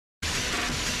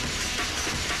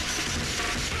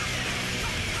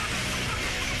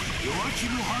ヨアキ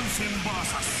ム・ハンセン VS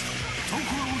所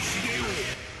秀夫。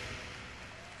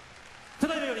た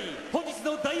だいまより本日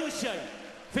の第4試合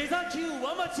フェザー級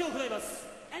ワンマッチを行います。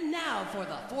 And now for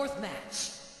the fourth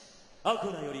match. 青コ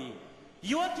ーナーより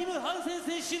ヨアキム・ハンセ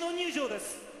ン選手の入場で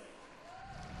す。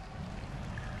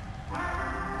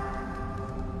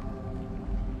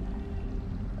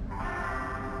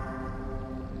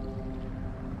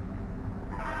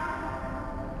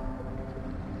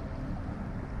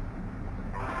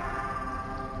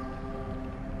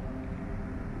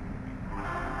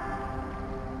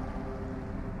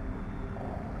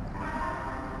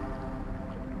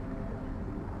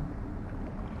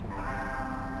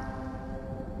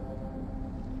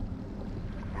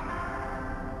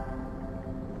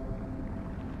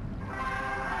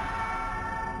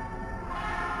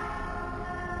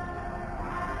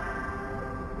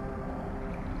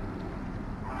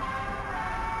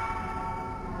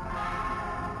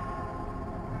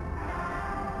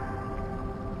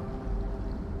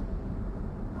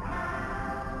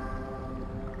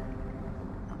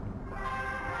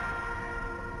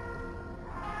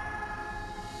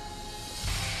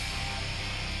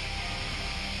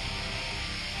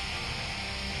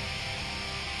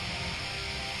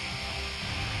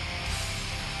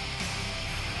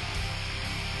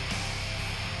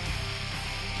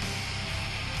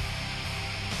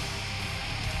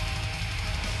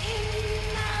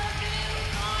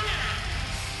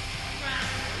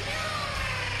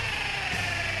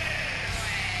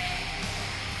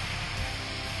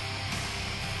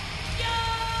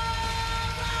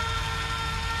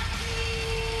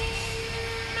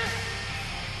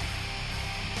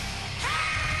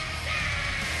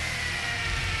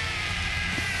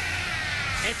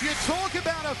If you talk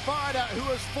about a fighter who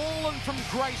has fallen from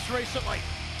grace recently,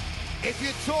 if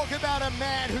you talk about a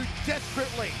man who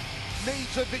desperately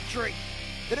needs a victory,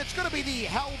 then it's going to be the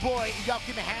Hellboy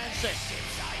Joachim Hansen.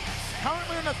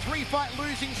 Currently on a 3-fight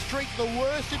losing streak, the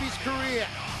worst of his career.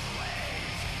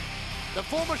 The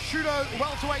former Shudo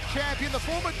welterweight champion, the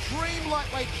former Dream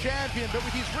lightweight champion, but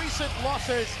with his recent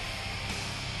losses,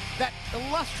 that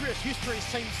illustrious history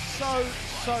seems so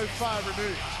far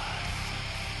removed.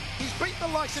 He's beaten the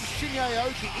likes of Shinya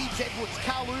Aoki, Eads Edwards,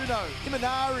 Carl Uno,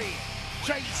 Imanari,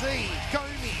 Jay-Z,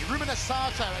 Gomi, Rumina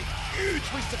Sato, a huge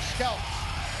list of scalps.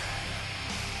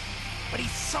 But he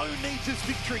so needs his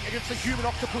victory against the human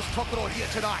octopus Tokoro here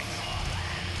tonight.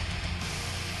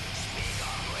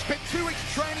 Spent 2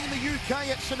 weeks training in the UK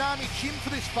at Tsunami Gym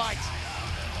for this fight.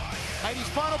 Made his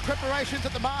final preparations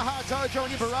at the Maha Dojo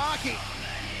in Ibaraki.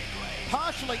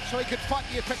 Partially so he could fight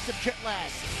the effects of jet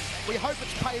lag. We hope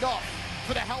it's paid off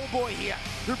for the Hellboy here,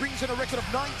 who brings in a record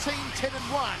of 19, 10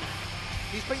 and 1.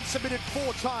 He's been submitted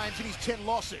 4 times in his 10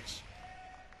 losses.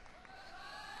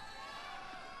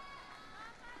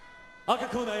 赤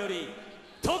コーナーより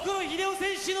所秀夫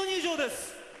選手の入場で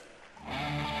す。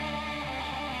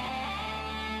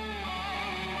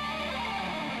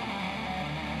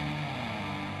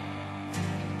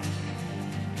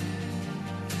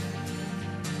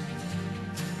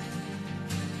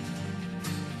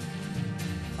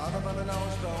温め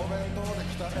直したお弁当で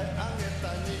鍛え上げ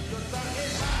た肉体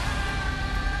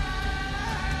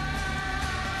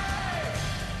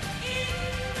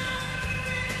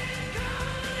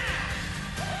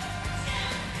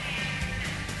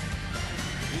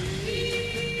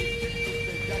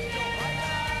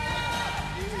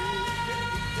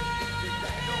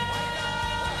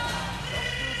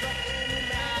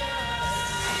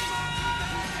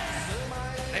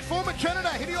Former janitor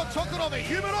Hideo Tokoro, the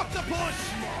human octopus,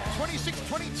 26,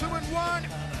 22 and 1,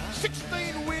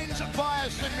 16 wins via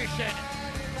submission.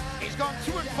 He's gone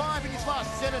 2 and 5 in his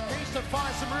last 7, needs to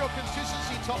find some real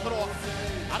consistency, Tokoro.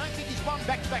 I don't think he's won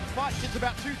back-to-back fights since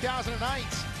about 2008.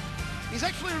 He's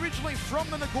actually originally from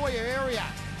the Nagoya area.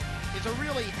 He's a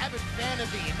really avid fan of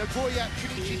the Nagoya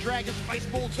Chunichi Dragons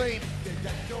baseball team.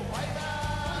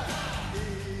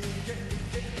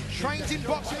 Trains in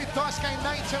boxing with Daisuke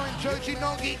Naito and Joji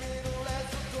Nogi.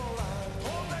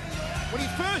 When he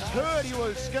first heard he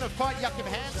was going to fight Joachim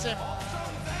Hansen,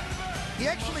 he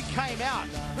actually came out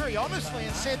very honestly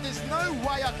and said, there's no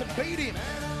way I can beat him,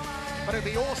 but it'd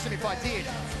be awesome if I did.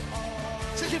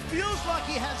 Says it feels like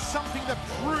he has something to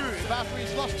prove after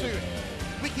he's lost to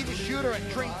Wiki Nishida at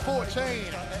Dream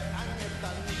 14.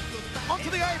 Onto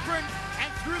the apron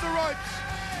and through the ropes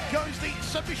goes the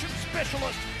submission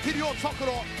specialist Hideo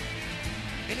Tokoro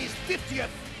in his 50th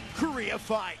career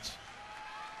fight.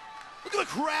 Look at the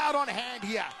crowd on hand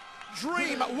here.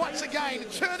 Dream once again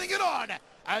turning it on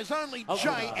as only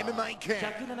JMMA can.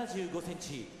 175セン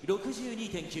チ、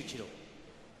62.9キロ。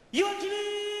ヨアキム・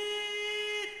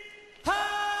ハ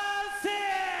ンセン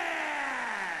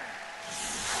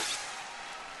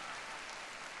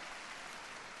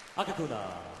赤コーナー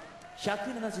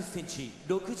170センチ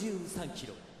63キ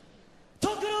ロ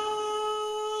トクロ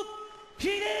ヒ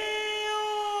デオ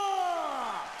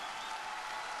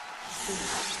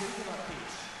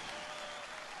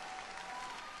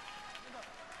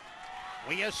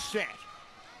We are set.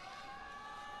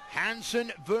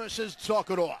 Hansen versus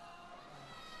Tokoro.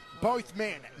 Both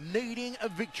men needing a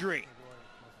victory.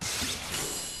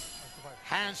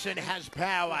 Hansen has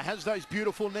power, has those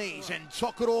beautiful knees, and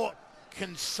Tokoro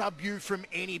can sub you from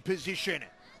any position.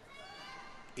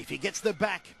 If he gets the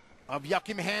back of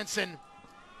Joachim Hansen,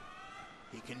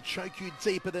 he can choke you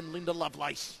deeper than Linda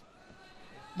Lovelace.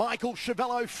 Michael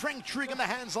Chavello, Frank Trigg, and the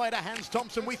Hanslater, Hans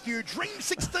Thompson with you. Dream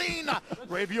 16.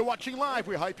 Wherever you're watching live,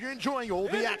 we hope you're enjoying all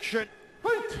the action.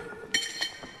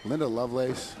 Linda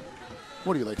Lovelace,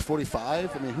 what are you, like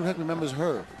 45? I mean, who the heck remembers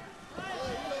her?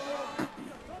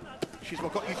 She's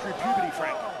what got you through puberty,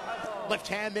 Frank. Left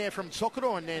hand there from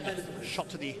Tokoro, and then shot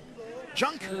to the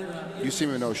junk. You see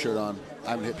me with no shirt on. I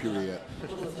haven't hit puberty yet.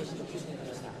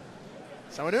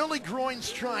 So an early groin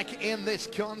strike in this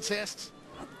contest.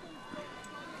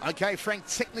 Okay, Frank,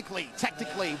 tactically,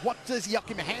 what does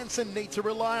Joachim Hansen need to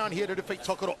rely on here to defeat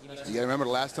Tokoro? You got to remember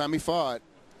the last time he fought,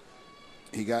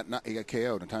 he got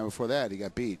KO'd. The time before that, he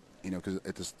got beat. You know, because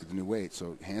at the new weight.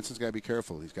 So Hansen's got to be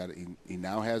careful. He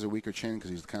now has a weaker chin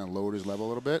because he's kind of lowered his level a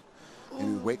little bit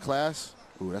in the weight class.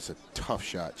 Ooh, that's a tough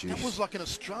shot. Jeez. That was like an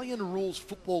Australian rules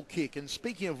football kick. And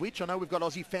speaking of which, I know we've got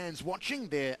Aussie fans watching.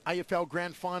 Their AFL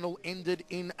Grand Final ended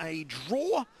in a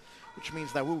draw, which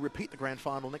means they will repeat the Grand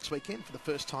Final next weekend for the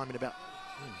first time in about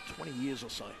 20 years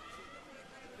or so.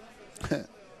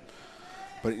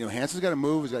 But you know, Hansen's got to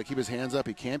move. He's got to keep his hands up.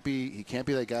 He can't be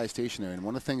that guy stationary. And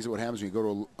one of the things that what happens when you go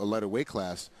to a lighter weight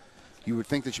class, you would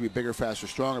think that you'd be bigger, faster,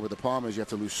 stronger. But the problem is you have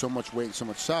to lose so much weight, so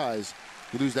much size.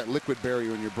 You lose that liquid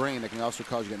barrier in your brain that can also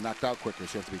cause you to get knocked out quicker.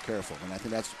 So you have to be careful. And I think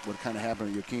that's what kind of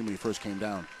happened to Joachim when he first came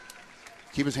down.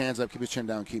 Keep his hands up, keep his chin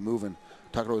down, keep moving.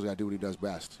 Tokoro's got to do what he does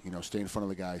best. You know, stay in front of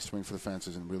the guy, swing for the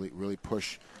fences, and really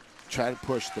push. Try to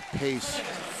push the pace,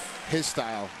 his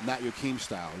style, not Joachim's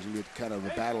style. It's going to be kind of a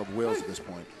battle of wills at this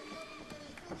point.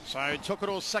 So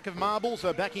Tokoro's sack of marbles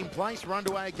are back in place. We're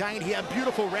underway again here.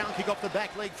 Beautiful round kick off the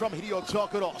back leg from Hideo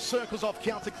Tokoro. Circles off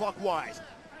counterclockwise.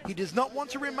 He does not want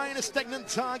to remain a stagnant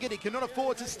target. He cannot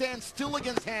afford to stand still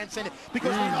against Hansen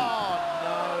because oh no.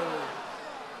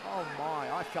 Oh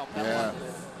my, I felt that one.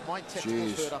 My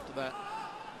testicles hurt after that.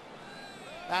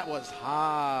 That was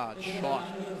hard shot.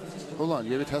 Hold on,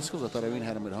 you have your testicles? I thought Irene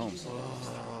had them at home.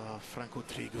 Oh, Franco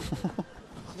Trigo.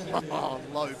 Oh,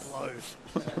 low blows.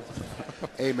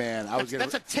 Hey man,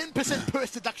 that's a 10%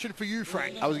 purse deduction for you,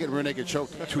 Frank. I was getting rear naked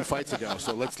choked 2 fights ago,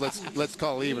 so let's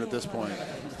call it even at this point.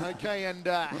 Okay, and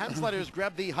Hanslater has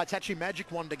grabbed the Hitachi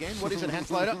Magic Wand again. What is it,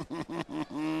 Hanslater?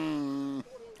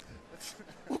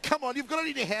 Well, come on, you've got it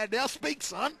in your hand now. Speak,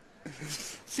 son.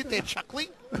 Sit there chuckling.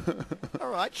 All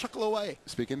right, chuckle away.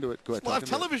 Speak into it. Go ahead. Live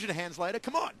television, Hanslater.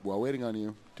 Come on. While waiting on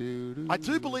you. I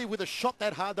do believe with a shot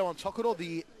that hard, though, on Tokoro,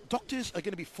 the doctors are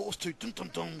going to be forced to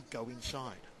go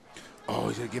inside. Oh,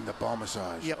 he's going to give him the ball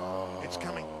massage. Yep, oh. It's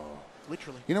coming.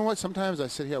 Literally. You know what? Sometimes I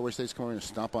sit here, I wish they'd come over and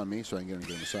stomp on me so I can get him to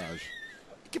get a massage.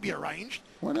 It can be arranged.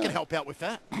 Why not? I can help out with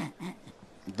that.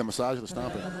 The massage or the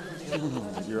stomping?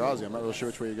 You're Aussie. I'm not real sure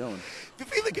which way you're going. The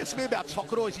thing that gets me about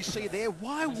Tokoro, as you see there,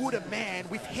 why would a man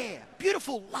with hair,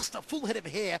 beautiful luster, full head of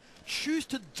hair, choose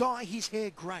to dye his hair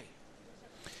grey?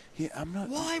 Yeah, I'm not.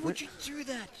 Why would you do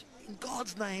that? In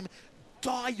God's name,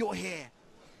 dye your hair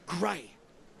grey.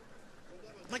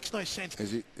 Makes no sense.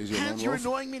 Is he Hans, you're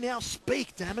annoying me now.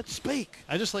 Speak, damn it, speak.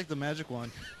 I just like the magic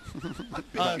wand. I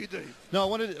bet you do. No, I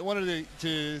wanted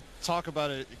to talk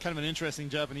about a kind of an interesting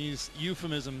Japanese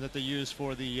euphemism that they use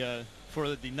for the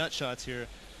nut shots here.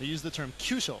 They use the term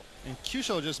kyusho, and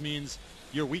kyusho just means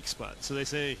your weak spot. So they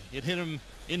say it hit him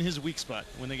in his weak spot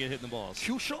when they get hit in the balls.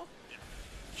 Kyusho?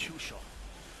 Kyusho.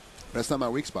 That's not my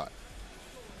weak spot.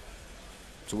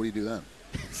 So what do you do then?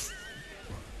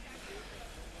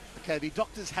 Okay, the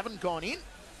doctors haven't gone in.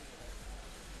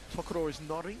 Tokoro is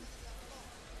nodding.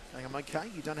 Saying, I'm okay.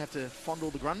 You don't have to fondle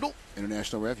the grundle.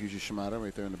 International ref, Yuji Shimada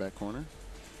right there in the back corner.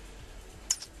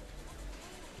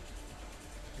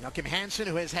 Joachim Hansen,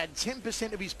 who has had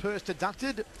 10% of his purse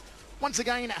deducted. Once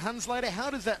again, Hanslater,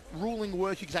 how does that ruling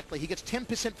work exactly? He gets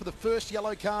 10% for the first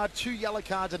yellow card, 2 yellow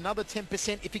cards, another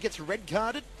 10% if he gets red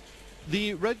carded?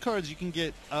 The red cards you can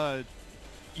get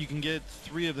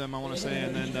 3 of them, I want to say,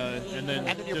 and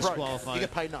then you're disqualify. You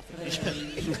get paid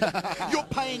nothing. You're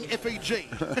paying FEG.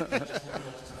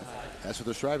 That's what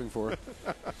they're striving for.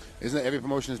 Isn't it every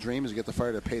promotion's dream is to get the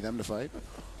fighter to pay them to fight?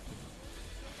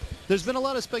 There's been a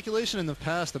lot of speculation in the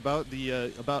past about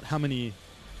the about how many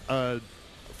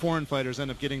foreign fighters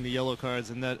end up getting the yellow cards,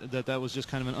 and that was just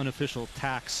kind of an unofficial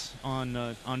tax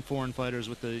on foreign fighters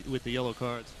with the yellow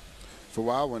cards. For a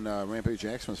while, when Rampage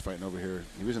Jackson was fighting over here,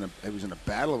 he was in a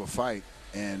battle of a fight,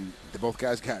 and both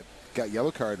guys got yellow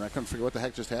card, and I couldn't figure what the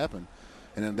heck just happened.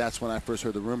 And then that's when I first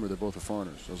heard the rumor they're both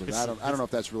foreigners. So I was like, I don't know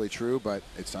if that's really true, but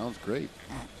it sounds great.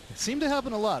 It seemed to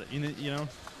happen a lot, you know.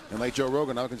 And like Joe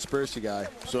Rogan, I'm a conspiracy guy,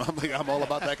 so I'm all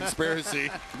about that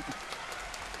conspiracy.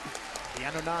 The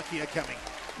Anunnaki are coming.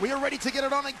 We are ready to get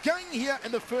it on again here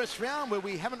in the first round, where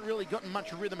we haven't really gotten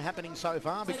much rhythm happening so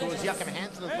far because Joachim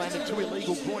Hansen has landed 2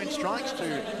 illegal groin strikes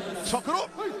to Tokoro.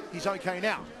 He's okay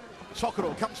now.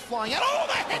 Tokoro comes flying out. Oh,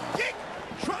 the head kick!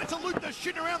 Trying to loop the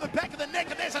shin around the back of the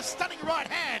neck, and there's a stunning right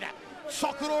hand.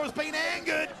 Tokoro has been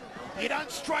angered. You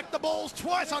don't strike the balls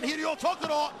twice on Hideo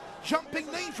Tokoro. Jumping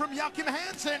knee from Joachim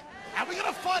Hansen. And we got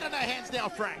a fight on our hands now,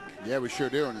 Frank. Yeah, we sure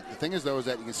do. And the thing is, though, is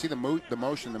that you can see the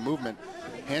motion, the movement.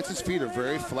 Hansen's feet are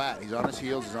very flat. He's on his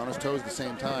heels, he's on his toes at the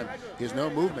same time. He has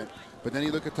no movement. But then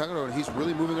you look at Tokoro, and he's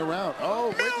really moving around.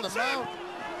 Oh, right to the mount.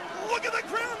 Look at the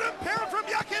ground and pound from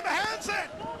Joachim Hansen.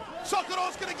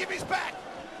 Tokoro's going to give his back.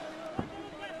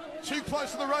 Too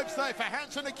close to the ropes, though, for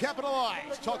Hansen to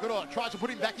capitalise. Tokoro tries to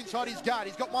put him back inside his guard.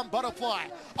 He's got one butterfly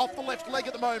off the left leg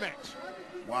at the moment.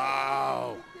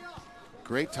 Wow.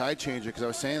 Great tide changer, because I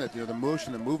was saying that, the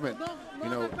motion, the movement,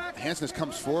 Hansen just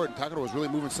comes forward, and Tokoro was really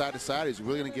moving side to side. He's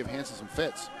really going to give Hansen some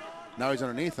fits. Now he's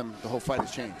underneath him. The whole fight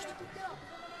has changed.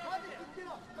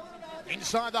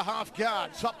 Inside the half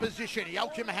guard, top position,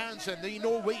 Joachim Hansen, the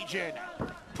Norwegian,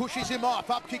 pushes him off.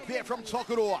 Up kick there from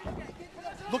Tokoro.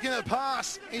 Looking at the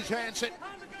pass is Hansen.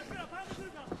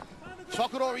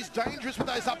 Tokoro is dangerous with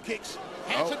those up kicks.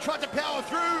 Hansen tried to power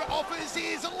through, offers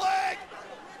his leg.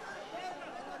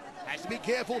 Has to be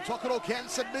careful, Tokoro can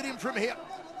submit him from here.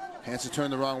 Hansen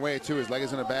turned the wrong way, too. His leg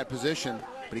is in a bad position,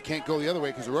 but he can't go the other way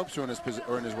because the ropes are in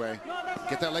his way.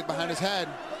 Get that leg behind his head.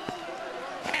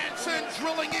 Hansen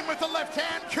drilling in with the left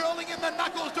hand, curling in the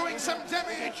knuckles, doing some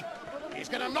damage. He's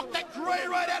going to knock that grey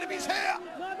right out of his hair.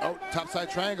 Oh,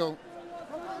 topside triangle.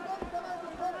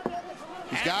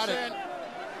 He's got it.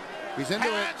 He's into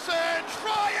it. Hansen,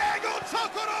 triangle,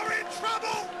 Tokoro in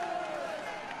trouble.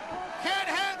 Can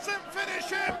Hansen finish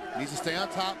him? Needs to stay on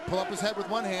top, pull up his head with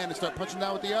one hand, and start punching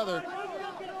down with the other.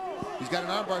 He's got an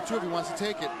armbar, too, if he wants to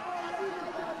take it.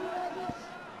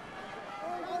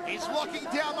 He's locking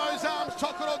down those arms.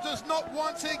 Tokoro does not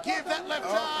want to give that left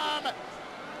arm.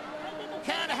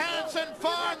 Can Hansen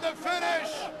find the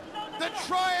finish? The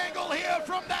triangle here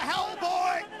from the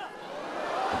Hellboy.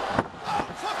 Oh,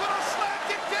 Tokoro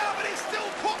slammed him down, but he's still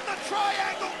caught in the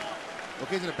triangle.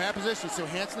 Okay, he's in a bad position, so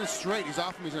Hansen is straight. He's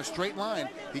off him. He's in a straight line.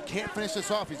 He can't finish this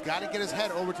off. He's got to get his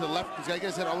head over to the left. He's got to get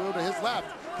his head all the way over to his left.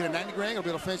 Get a 90-degree angle to be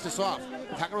able to finish this off.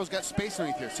 Tokoro's got space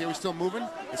underneath here. See how he's still moving?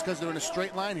 It's because they're in a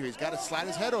straight line here. He's got to slide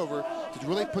his head over to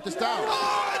really put this down.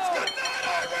 Oh, it's good night,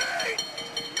 Irene!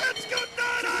 It's good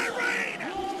night, Irene!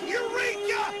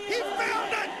 Eureka! He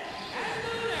found it!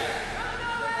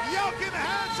 Joachim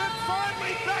Hansen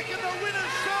finally back in the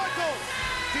winner's circle.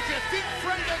 Did you think,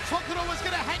 Frank, that Tokoro was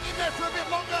going to hang in there for a bit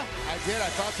longer? I did. I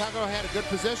thought Tokoro had a good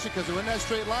position because they're in that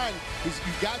straight line.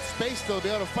 You've got space still to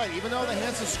be able to fight. Even though the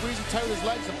Hansen's squeezing tight with his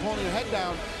legs and pulling your head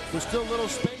down, there's still a little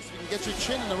space. You can get your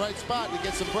chin in the right spot to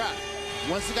get some breath.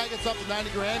 Once the guy gets up to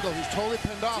 90-degree angle, he's totally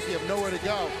pinned off. You have nowhere to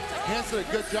go. Hansen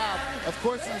did a good job. Of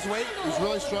course, in his weight, he's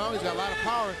really strong. He's got a lot of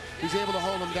power. He's able to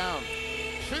hold him down.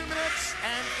 2 minutes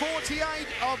and 48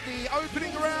 of the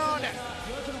opening round.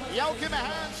 Joachim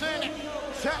Hansen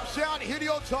taps out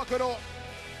Hideo Tokoro.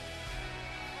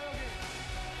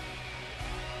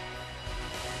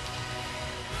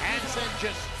 Hansen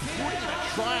just putting in a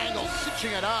triangle,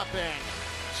 stitching it up, and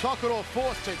Tokoro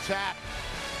forced to tap.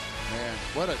 Man,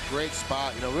 what a great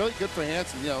spot. Really good for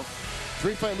Hansen.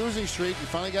 3-fight losing streak. He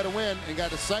finally got a win and got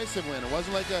a decisive win. It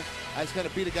wasn't like I just got to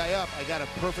beat a guy up. I got a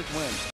perfect win.